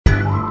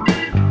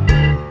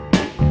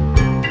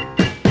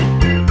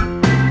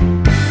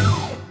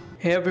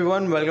Hey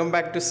everyone, welcome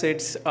back to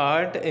Sid's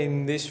Art.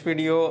 In this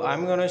video,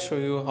 I'm gonna show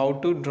you how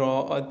to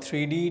draw a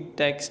 3D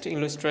text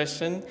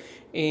illustration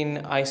in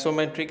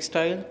isometric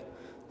style.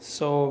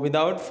 So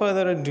without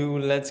further ado,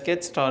 let's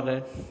get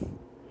started.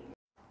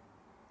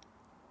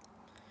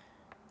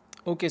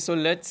 Okay, so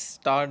let's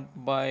start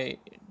by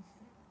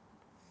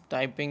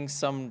typing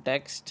some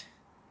text.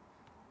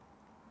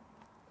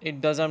 It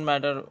doesn't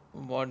matter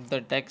what the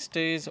text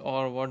is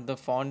or what the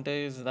font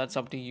is, that's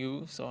up to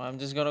you. So I'm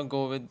just gonna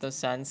go with the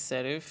sans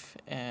serif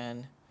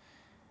and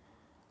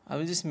I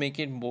will just make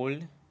it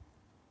bold.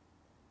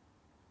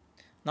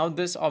 Now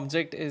this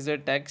object is a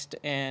text,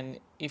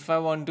 and if I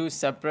want to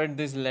separate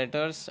these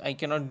letters, I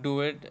cannot do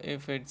it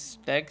if it's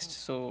text.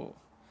 So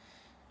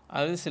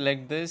I will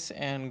select this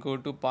and go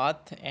to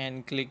path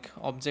and click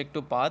object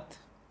to path.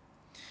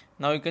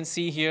 Now you can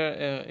see here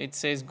it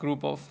says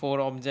group of 4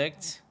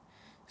 objects.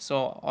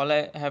 So all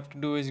I have to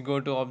do is go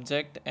to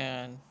object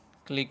and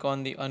click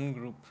on the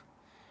ungroup.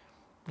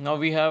 Now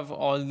we have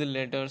all the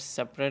letters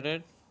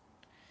separated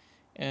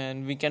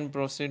and we can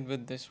proceed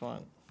with this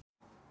one.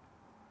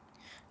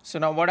 So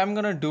now what I'm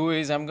gonna do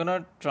is I'm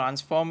gonna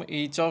transform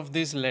each of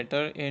these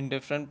letter in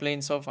different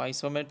planes of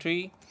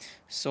isometry.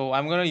 So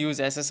I'm gonna use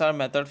SSR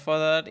method for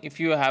that. If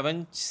you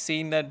haven't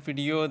seen that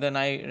video, then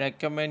I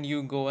recommend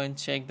you go and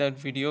check that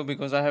video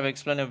because I have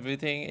explained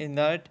everything in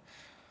that.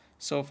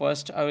 So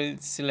first I will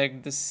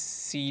select the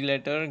C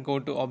letter, go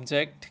to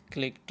object,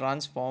 click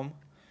transform,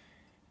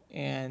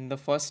 and the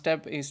first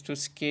step is to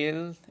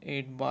scale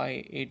it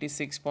by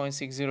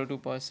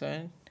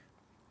 86.602%.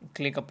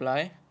 Click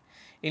apply.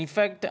 In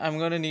fact, I'm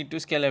gonna need to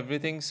scale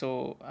everything,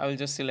 so I will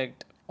just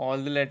select all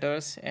the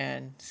letters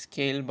and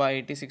scale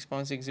by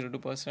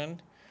 86.602%.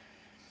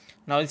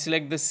 Now I'll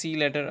select the C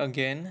letter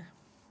again,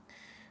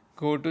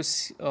 go to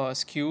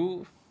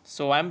skew.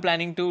 So I'm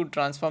planning to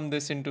transform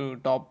this into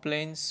top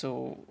plane,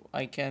 so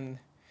I can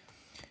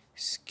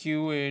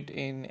skew it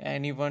in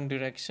any one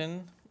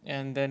direction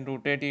and then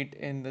rotate it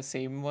in the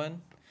same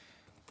one.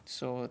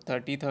 So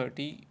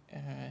 30-30,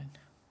 and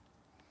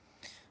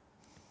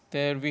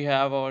there we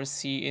have our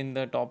C in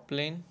the top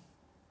plane.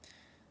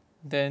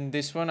 Then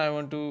this one I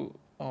want to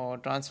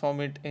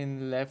transform it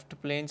in left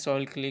plane, so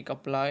I'll click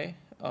apply,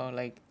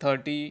 like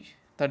 30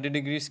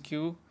 degrees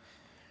skew,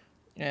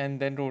 and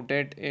then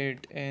rotate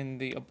it in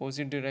the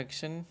opposite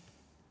direction.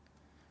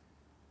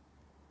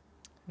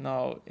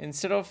 Now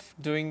instead of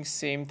doing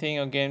same thing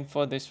again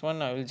for this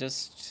one, I will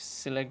just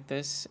select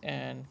this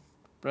and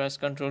press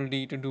Ctrl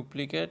D to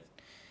duplicate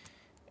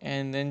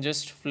and then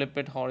just flip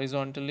it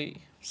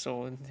horizontally.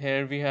 So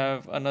here we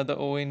have another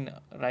O in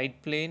right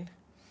plane,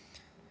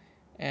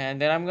 and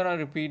then I'm gonna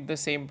repeat the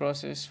same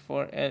process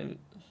for L,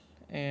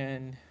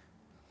 and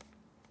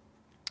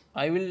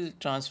I will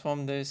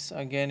transform this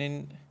again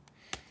in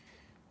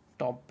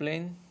top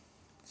plane,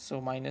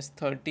 so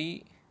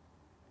 -30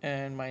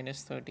 and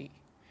 -30.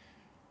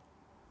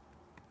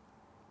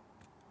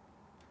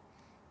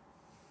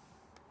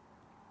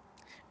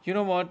 You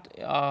know what,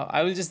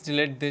 I will just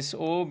delete this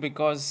O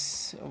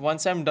because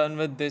once I'm done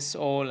with this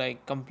O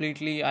like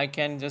completely, I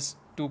can just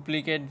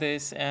duplicate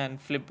this and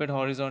flip it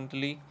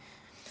horizontally.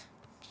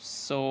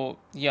 So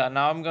yeah,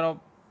 now I'm gonna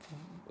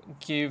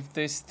give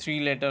this 3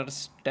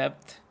 letters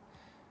depth.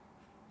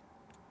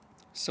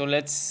 So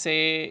let's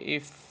say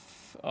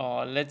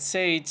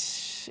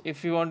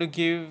if you want to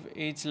give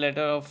each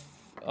letter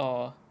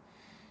of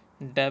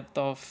depth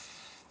of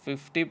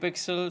 50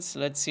 pixels,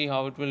 let's see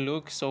how it will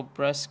look. So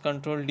press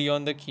Ctrl D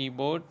on the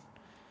keyboard,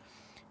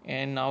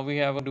 and now we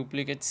have a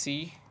duplicate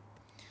C.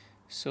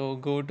 So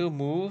go to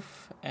move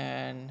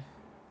and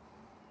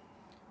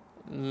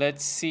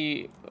let's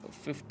see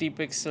 50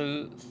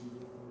 pixel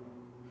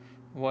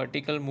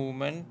vertical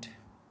movement.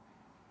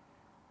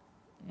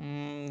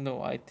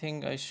 No, I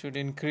think I should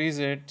increase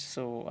it,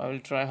 so I will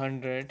try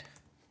 100.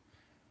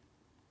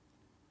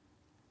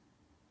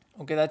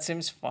 Okay, that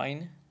seems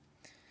fine.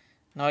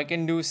 Now I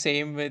can do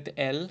same with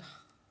L,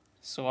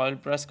 so I'll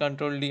press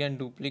Ctrl D and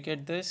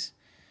duplicate this.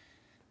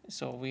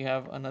 So we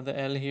have another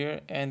L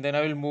here, and then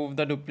I will move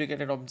the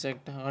duplicated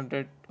object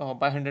 100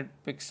 by 100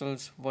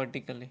 pixels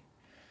vertically.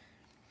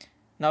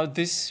 Now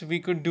this we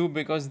could do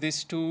because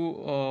these two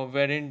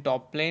were in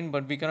top plane,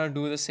 but we cannot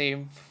do the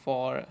same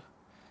for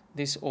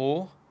this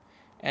O,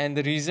 and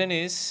the reason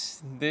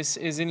is this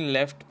is in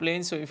left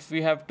plane, so if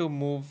we have to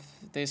move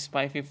this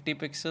by 50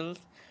 pixels,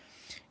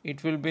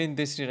 it will be in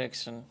this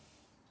direction.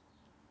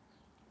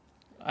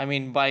 I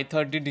mean by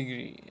 30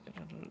 degree.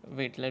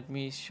 Wait, let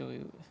me show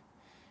you.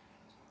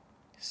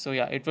 So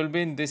yeah, it will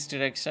be in this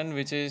direction,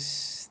 which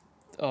is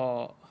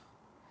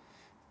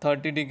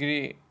 30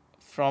 degree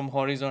from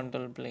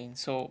horizontal plane.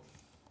 So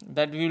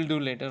that we will do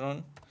later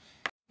on.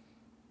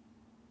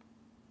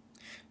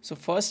 So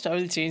first I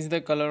will change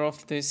the color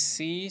of this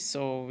C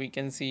so we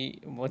can see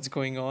what's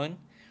going on.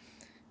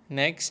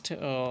 Next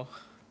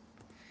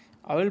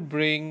I will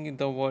bring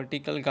the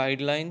vertical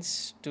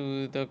guidelines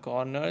to the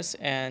corners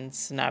and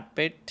snap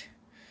it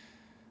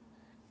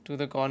to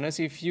the corners.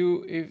 If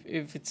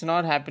it's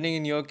not happening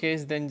in your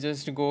case, then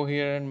just go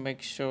here and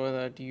make sure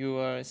that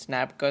your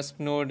snap cusp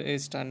node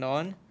is turned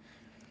on,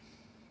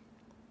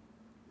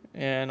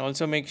 and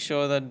also make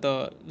sure that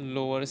the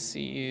lower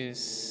C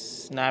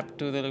is snapped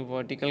to the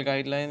vertical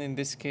guideline. In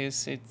this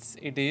case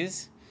it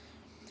is.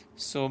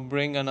 So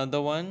bring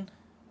another one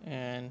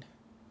and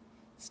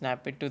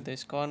snap it to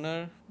this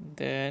corner,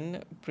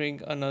 then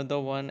bring another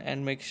one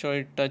and make sure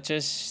it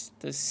touches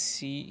the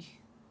C.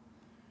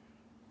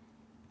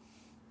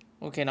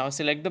 Okay, now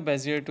select the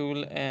Bezier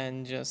tool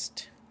and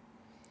just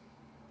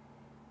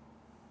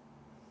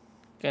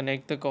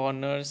connect the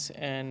corners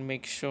and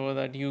make sure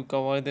that you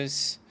cover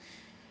this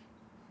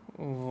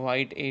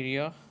white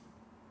area.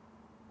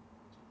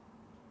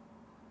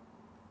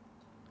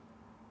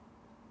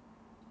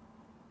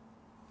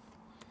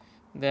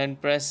 Then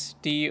press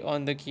T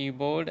on the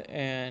keyboard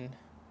and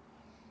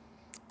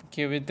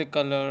give it the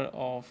color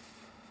of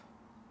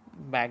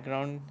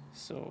background.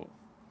 So,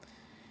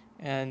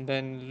 and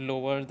then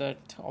lower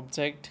that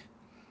object.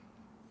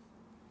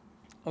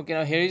 Okay,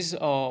 now here is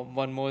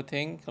one more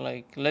thing.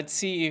 Like, let's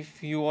see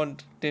if you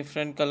want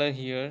different color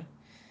here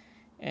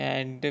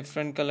and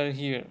different color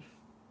here.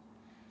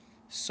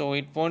 So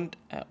it won't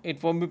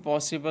be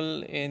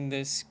possible in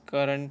this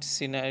current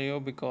scenario,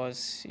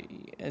 because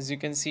as you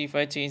can see, if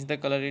I change the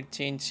color, it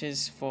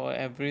changes for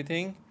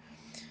everything.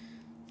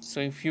 So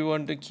if you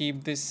want to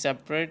keep this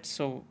separate,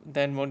 so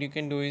then what you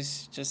can do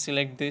is just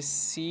select this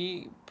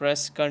C,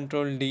 press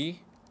Ctrl D,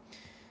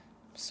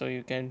 so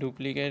you can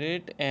duplicate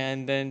it,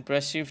 and then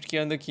press Shift key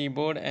on the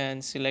keyboard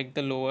and select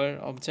the lower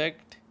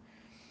object,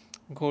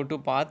 go to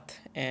path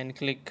and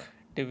click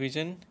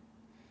division.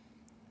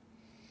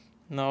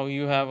 Now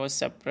you have a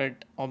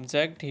separate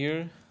object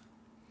here.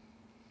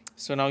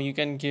 So now you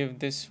can give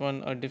this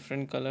one a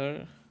different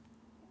color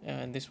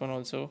and this one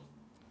also.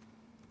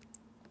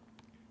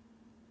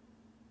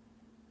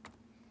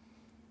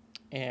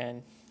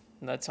 And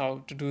that's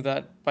how to do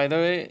that. By the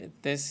way,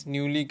 this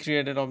newly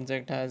created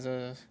object has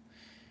a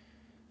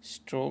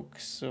stroke,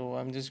 so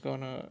I'm just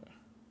gonna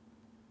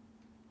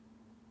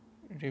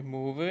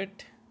remove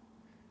it.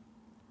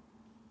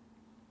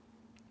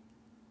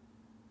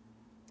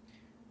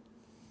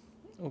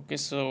 Okay,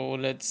 so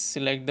let's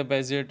select the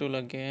Bezier tool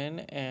again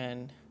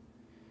and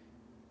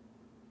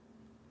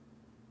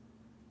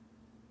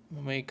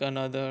make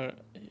another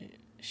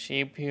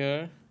shape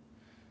here,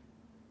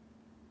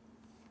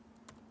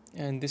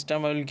 and this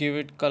time I will give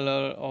it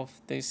color of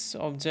this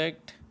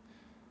object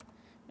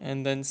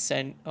and then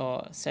send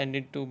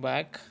it to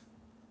back,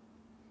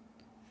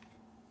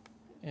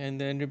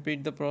 and then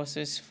repeat the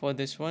process for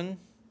this one.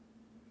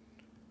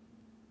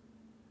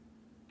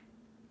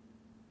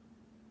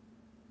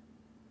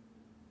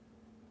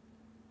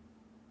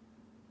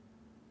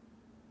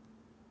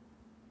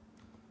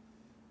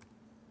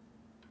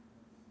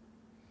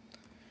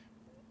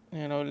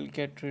 And I'll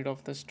get rid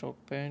of the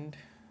stroke bend.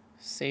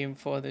 Same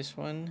for this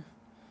one.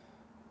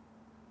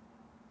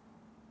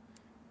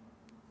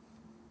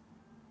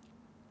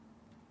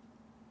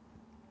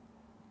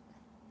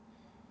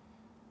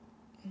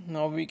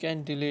 Now we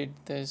can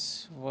delete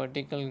this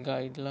vertical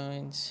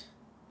guidelines.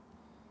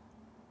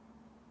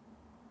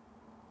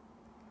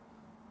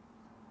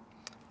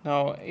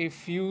 Now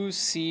if you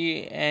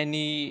see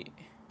any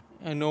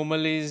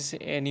anomalies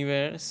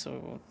anywhere,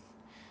 so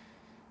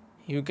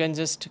you can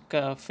just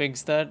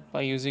fix that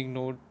by using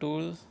node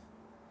tool.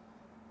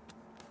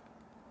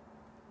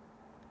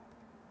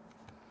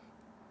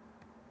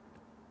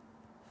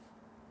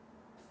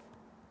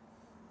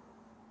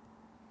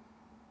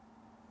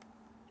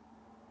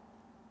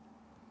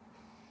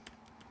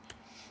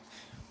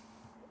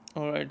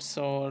 Alright,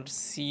 so our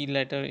C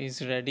letter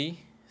is ready.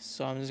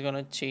 So I'm just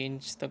gonna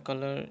change the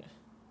color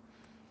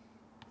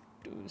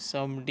to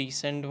some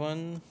decent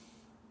one.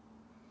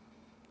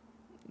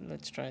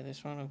 Let's try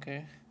this one.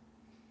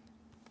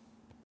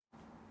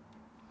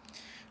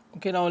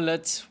 Okay, now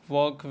let's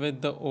work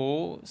with the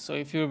O. So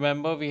if you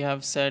remember, we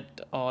have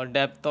set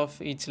depth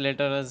of each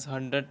letter as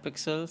 100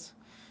 pixels.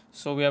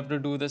 So we have to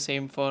do the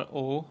same for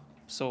O.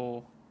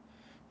 So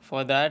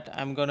for that,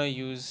 I'm gonna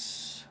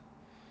use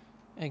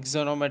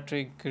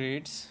Axonometric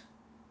grids.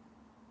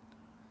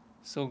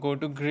 So go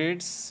to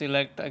grids,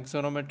 select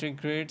Axonometric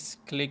grids,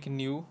 click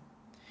new.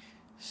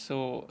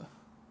 So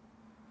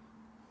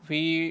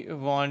we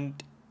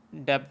want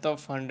depth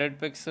of 100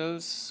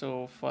 pixels.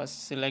 So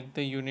first select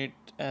the unit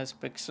as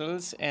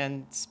pixels,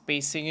 and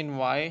spacing in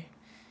Y,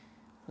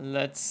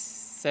 let's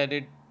set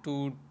it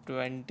to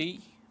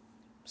 20.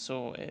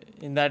 So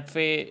in that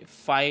way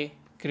 5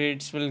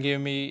 grids will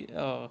give me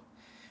a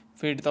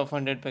width of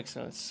 100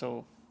 pixels.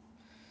 So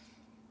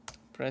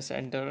press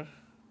enter,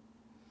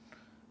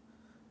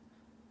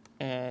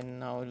 and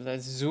now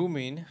let's zoom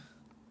in.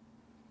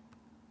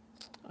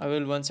 I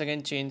will once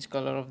again change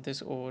color of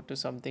this over to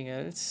something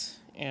else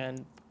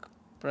and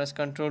press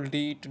Ctrl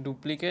D to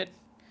duplicate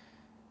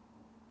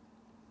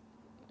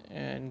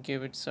and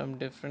give it some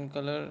different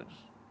color.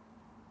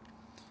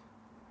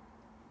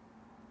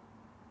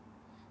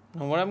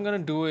 Now what I'm gonna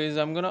do is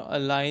I'm gonna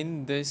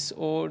align this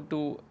O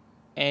to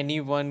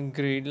any one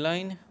grid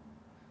line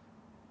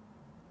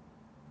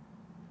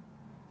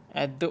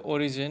at the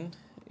origin.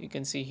 You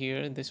can see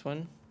here this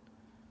one,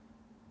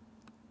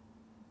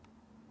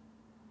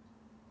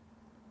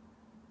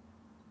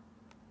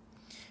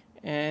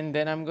 and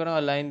then I'm gonna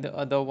align the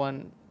other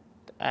one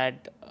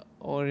at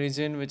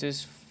origin, which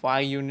is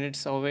 5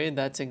 units away.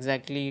 That's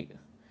exactly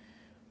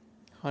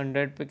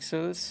 100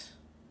 pixels.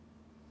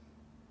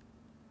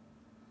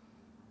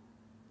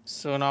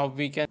 So now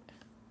we can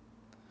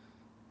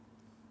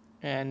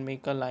and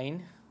make a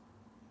line.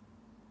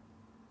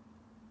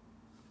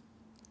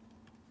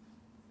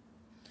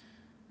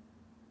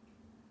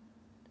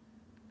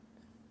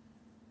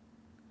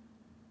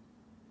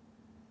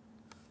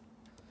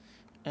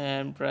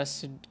 And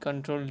press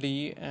Ctrl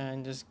D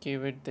and just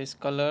give it this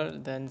color,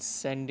 then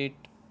send it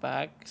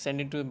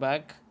to the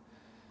back,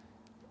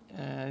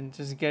 and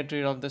just get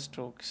rid of the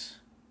strokes.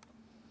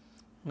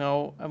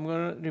 Now I'm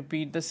going to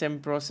repeat the same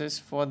process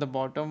for the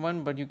bottom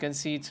one, but you can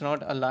see it's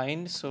not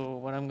aligned. So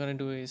what I'm going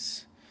to do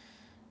is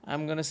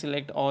I'm going to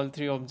select all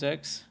 3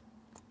 objects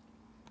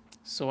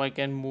so I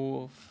can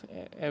move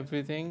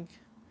everything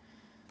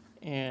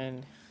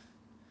and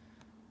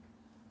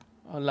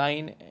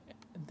align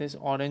this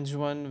orange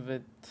one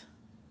with,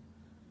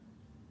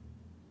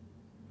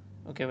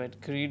 okay,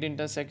 wait, grid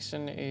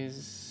intersection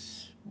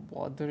is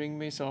bothering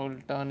me, so I'll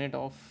turn it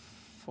off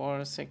for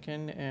a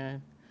second,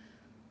 and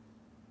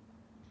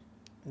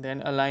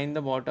then align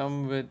the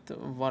bottom with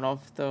one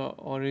of the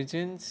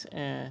origins.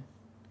 And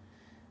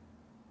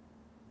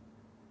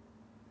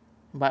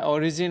by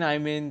origin I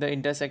mean the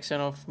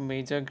intersection of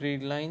major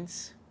grid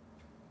lines.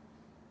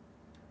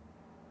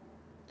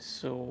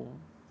 So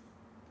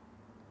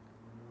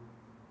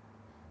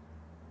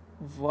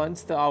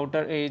once the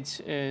outer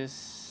edge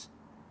is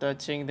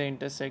touching the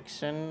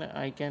intersection,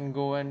 I can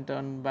go and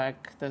turn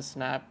back the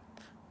snap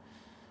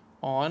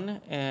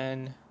on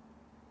and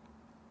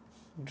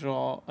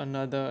draw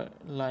another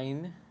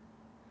line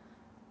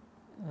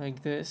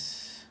like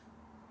this.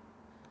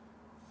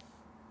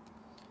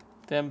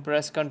 Then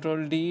press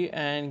Ctrl D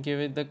and give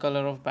it the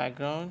color of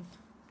background.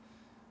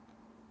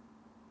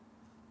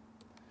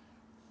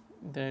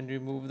 Then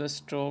remove the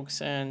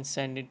strokes and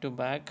send it to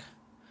back.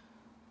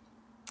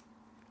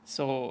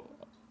 So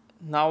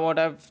now what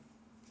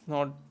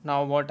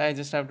I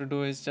just have to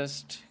do is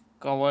just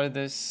cover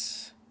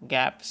this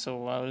gap.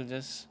 So I will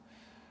just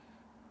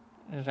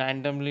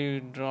randomly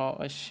draw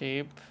a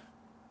shape.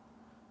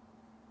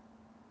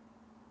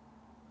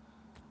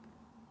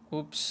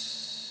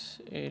 Oops,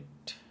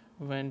 it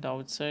went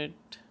outside.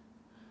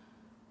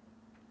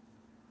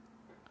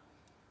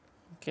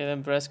 Okay,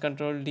 then press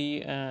Ctrl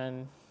D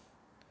and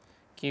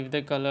give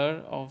the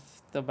color of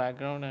the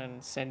background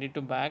and send it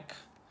to back.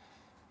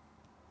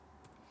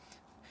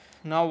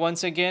 Now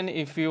once again,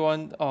 if you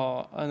want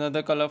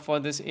another color for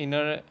this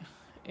inner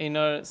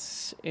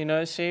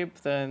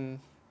shape, then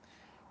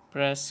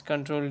press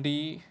Ctrl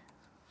D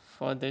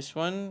for this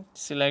one,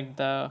 select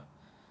the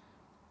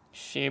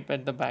shape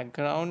at the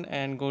background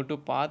and go to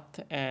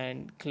path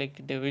and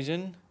click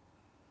division.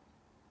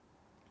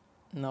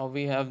 Now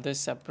we have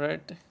this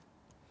separate,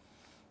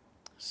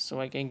 so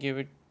I can give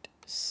it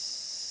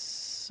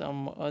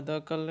some other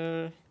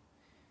color.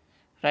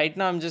 Right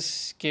now I'm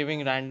just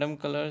giving random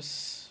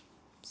colors,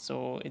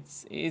 so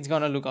it's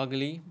gonna look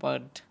ugly,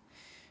 but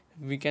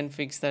we can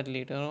fix that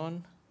later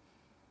on.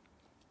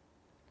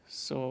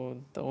 So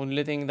the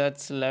only thing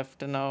that's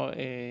left now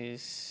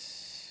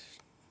is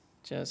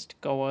just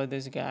cover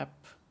this gap.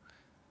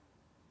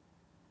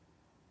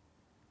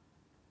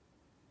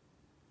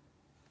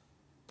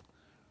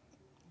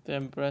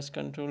 Then press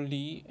Ctrl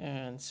D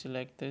and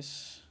select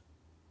this,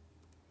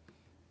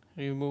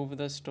 remove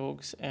the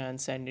strokes and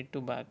send it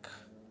to back.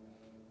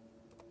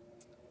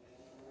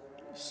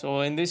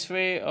 So in this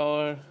way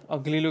our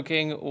ugly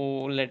looking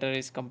O letter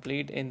is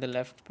complete in the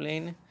left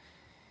plane.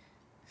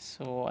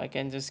 So I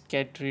can just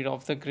get rid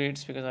of the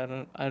grids because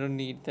I don't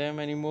need them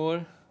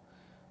anymore.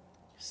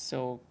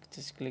 So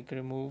just click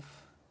remove,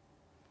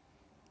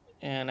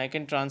 and I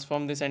can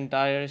transform this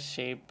entire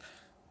shape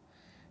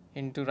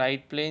into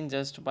right plane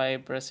just by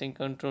pressing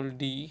Ctrl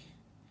D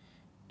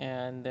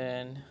and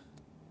then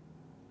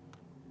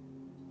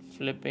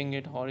flipping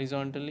it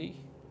horizontally.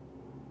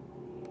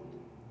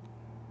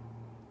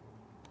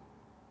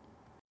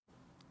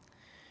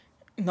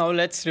 Now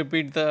let's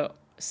repeat the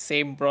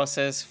same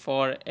process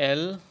for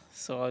L.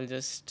 So I'll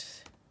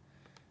just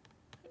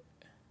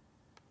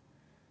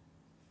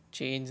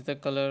change the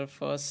color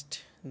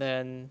first,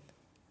 then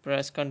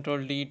press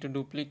Ctrl D to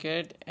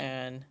duplicate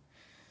and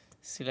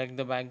select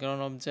the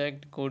background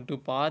object, go to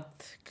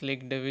path,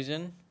 click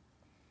division.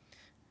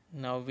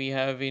 Now we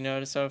have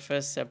inner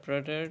surface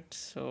separated,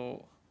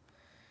 so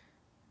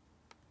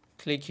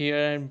click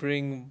here and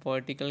bring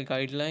vertical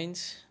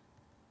guidelines.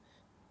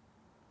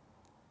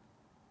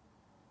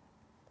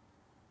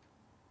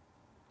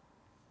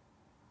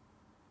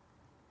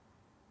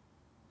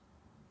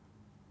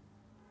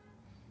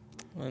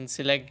 And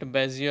select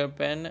Bezier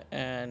pen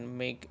and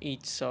make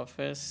each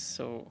surface,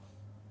 so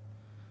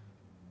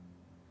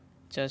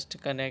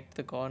just connect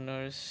the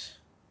corners.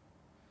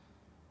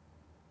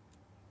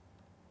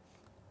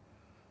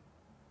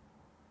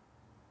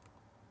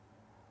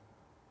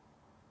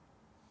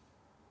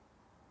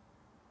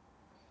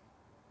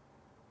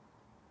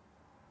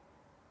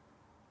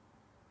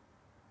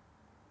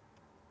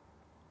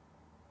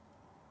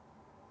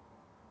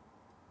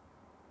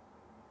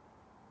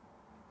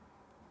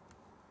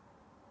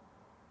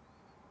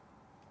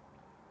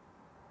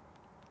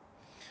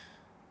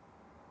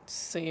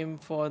 Same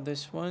for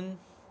this one.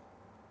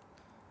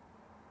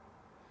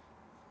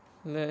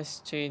 Let's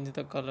change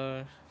the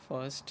color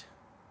first.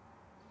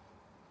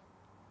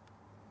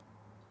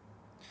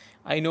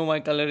 I know my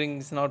coloring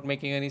is not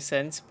making any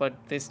sense, but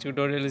this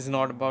tutorial is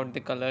not about the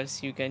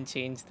colors. You can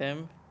change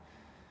them.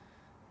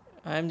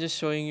 I'm just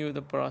showing you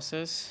the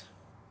process.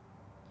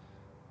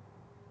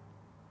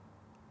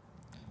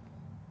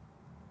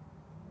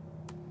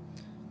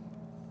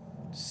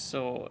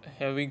 So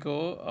here we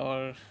go.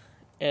 Our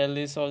L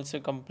is also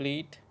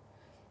complete.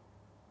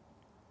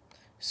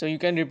 So you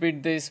can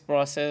repeat this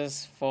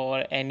process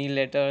for any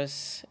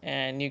letters,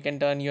 and you can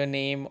turn your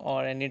name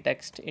or any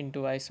text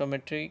into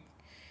isometric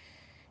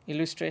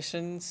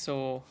illustration.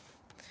 So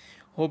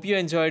hope you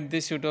enjoyed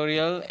this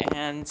tutorial,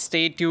 and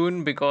stay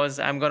tuned because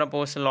I'm gonna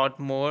post a lot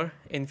more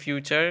in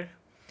future.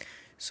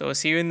 So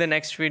see you in the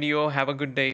next video. Have a good day.